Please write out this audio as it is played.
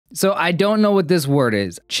So I don't know what this word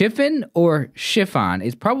is. Chiffon or chiffon?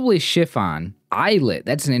 It's probably chiffon. Eyelet.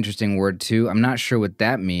 That's an interesting word too. I'm not sure what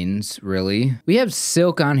that means, really. We have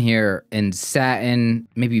silk on here and satin,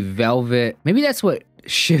 maybe velvet. Maybe that's what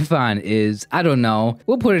chiffon is. I don't know.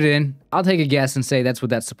 We'll put it in. I'll take a guess and say that's what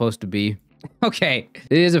that's supposed to be. Okay,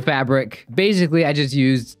 it is a fabric. Basically, I just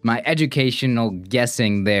used my educational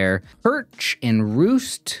guessing there. Perch and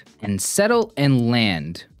roost and settle and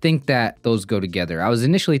land. Think that those go together. I was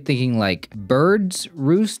initially thinking like birds,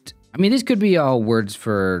 roost. I mean, these could be all words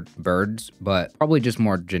for birds, but probably just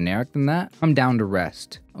more generic than that. I'm down to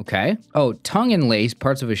rest. Okay. Oh, tongue and lace,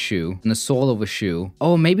 parts of a shoe, and the sole of a shoe.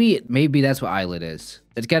 Oh, maybe that's what eyelet is.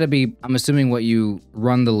 It's gotta be, I'm assuming, what you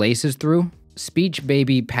run the laces through. Speech,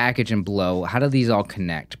 baby, package, and blow. How do these all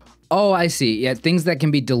connect? Oh, I see. Yeah, things that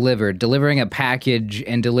can be delivered. Delivering a package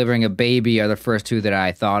and delivering a baby are the first two that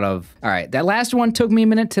I thought of. All right, that last one took me a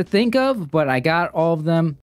minute to think of, but I got all of them.